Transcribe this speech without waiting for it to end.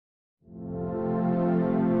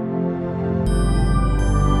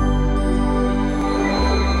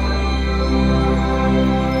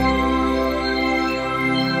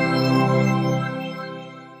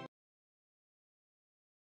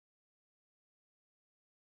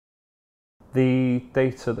The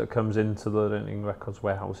data that comes into the Learning Records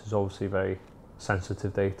warehouse is obviously very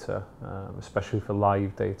sensitive data, especially for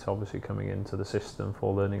live data obviously coming into the system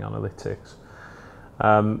for learning analytics.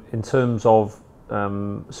 In terms of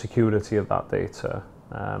security of that data,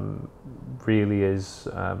 really is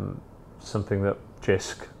something that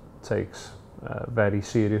Jisc takes very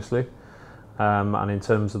seriously, and in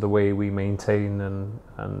terms of the way we maintain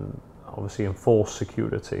and obviously enforce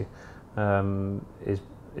security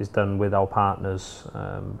is done with our partners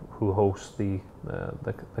who host the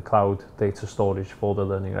cloud data storage for the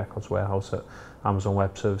Learning Records warehouse at Amazon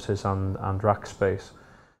Web Services and Rackspace.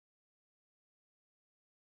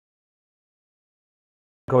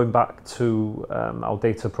 Going back to our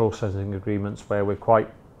data processing agreements, where we're quite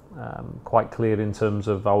clear in terms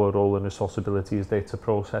of our role and responsibility as data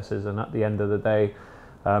processors, and at the end of the day,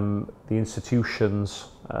 the institutions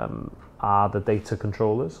are the data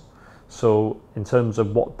controllers. So in terms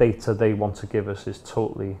of what data they want to give us is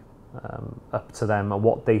totally up to them, and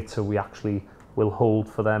what data we actually will hold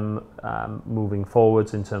for them moving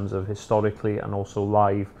forwards in terms of historically and also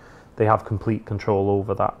live. They have complete control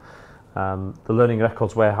over that. The Learning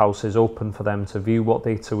Records warehouse is open for them to view what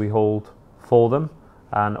data we hold for them,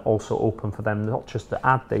 and also open for them not just to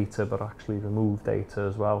add data but actually remove data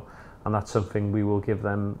as well, and that's something we will give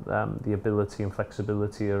them the ability and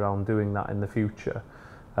flexibility around doing that in the future.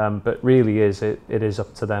 But really it is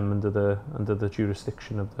up to them under the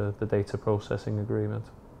jurisdiction of the data processing agreement.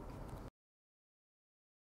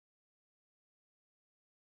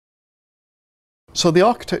 So the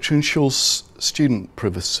architecture ensures student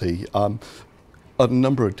privacy at a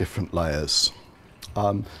number of different layers.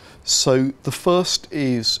 So the first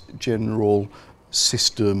is general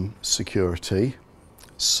system security.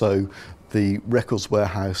 So the records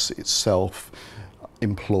warehouse itself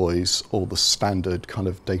employs all the standard kind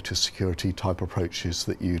of data security type approaches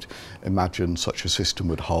that you'd imagine such a system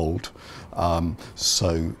would hold.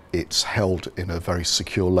 So it's held in a very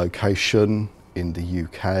secure location in the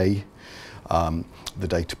UK. The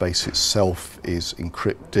database itself is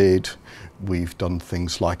encrypted. We've done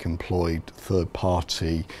things like employed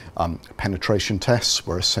third-party penetration tests,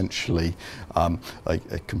 where essentially a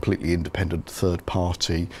completely independent third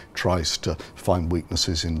party tries to find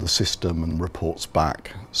weaknesses in the system and reports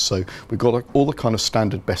back. So we've got all the kind of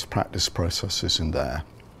standard best practice processes in there.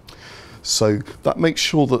 So that makes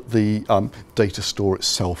sure that the data store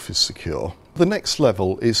itself is secure. The next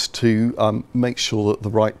level is to make sure that the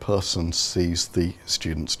right person sees the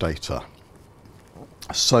student's data.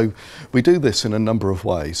 So we do this in a number of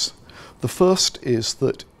ways. The first is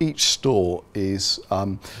that each store is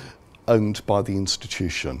owned by the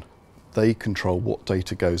institution. They control what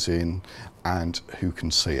data goes in and who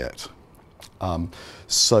can see it.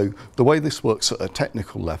 So the way this works at a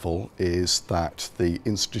technical level is that the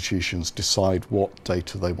institutions decide what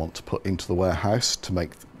data they want to put into the warehouse to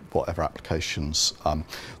make whatever applications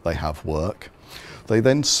they have work. They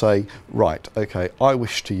then say, right, okay, I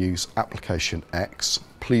wish to use application X,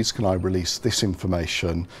 please can I release this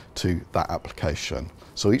information to that application?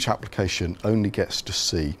 So each application only gets to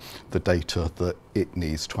see the data that it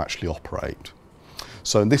needs to actually operate.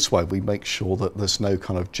 So in this way we make sure that there's no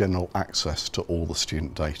kind of general access to all the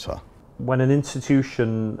student data. When an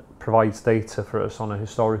institution provides data for us on a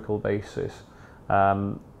historical basis,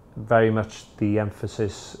 very much the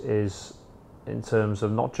emphasis is in terms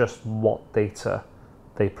of not just what data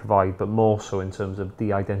they provide, but more so in terms of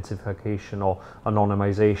de-identification or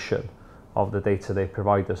anonymization of the data they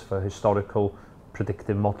provide us for historical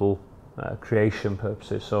predictive model creation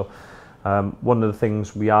purposes. So one of the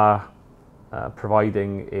things we are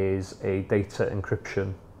providing is a data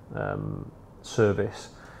encryption service.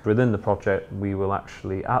 Within the project, we will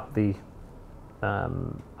actually, at the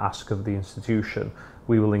ask of the institution,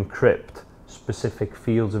 we will encrypt specific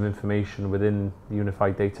fields of information within the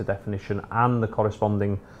unified data definition and the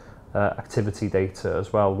corresponding activity data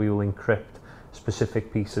as well. We will encrypt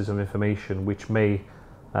specific pieces of information which may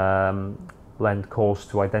lend cause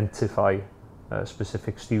to identify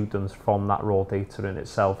specific students from that raw data in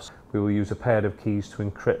itself. We will use a pair of keys to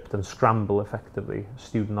encrypt and scramble effectively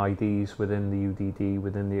student IDs within the UDD,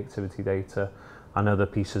 within the activity data, and other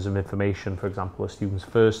pieces of information, for example, a student's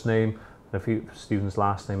first name, a few student's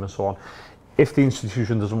last name, and so on. If the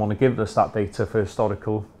institution doesn't want to give us that data for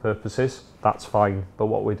historical purposes, that's fine. But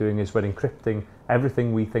what we're doing is we're encrypting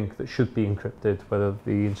everything we think that should be encrypted, whether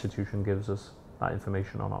the institution gives us that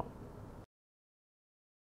information or not.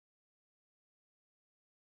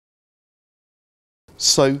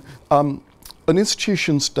 So an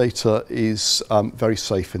institution's data is very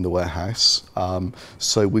safe in the warehouse.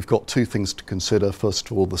 So we've got two things to consider.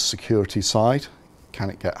 First of all, the security side. can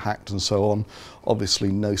it get hacked and so on.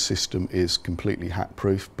 Obviously no system is completely hack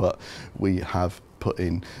proof, but we have put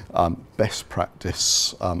in best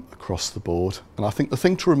practice across the board. And I think the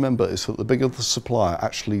thing to remember is that the bigger the supplier,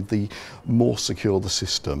 actually the more secure the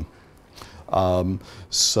system.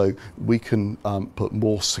 So we can put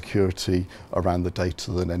more security around the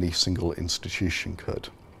data than any single institution could.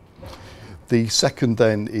 The second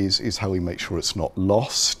then is how we make sure it's not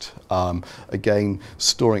lost. Again,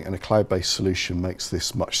 storing in a cloud-based solution makes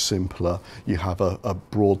this much simpler. You have a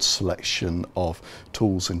broad selection of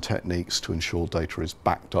tools and techniques to ensure data is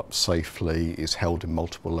backed up safely, is held in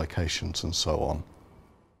multiple locations and so on.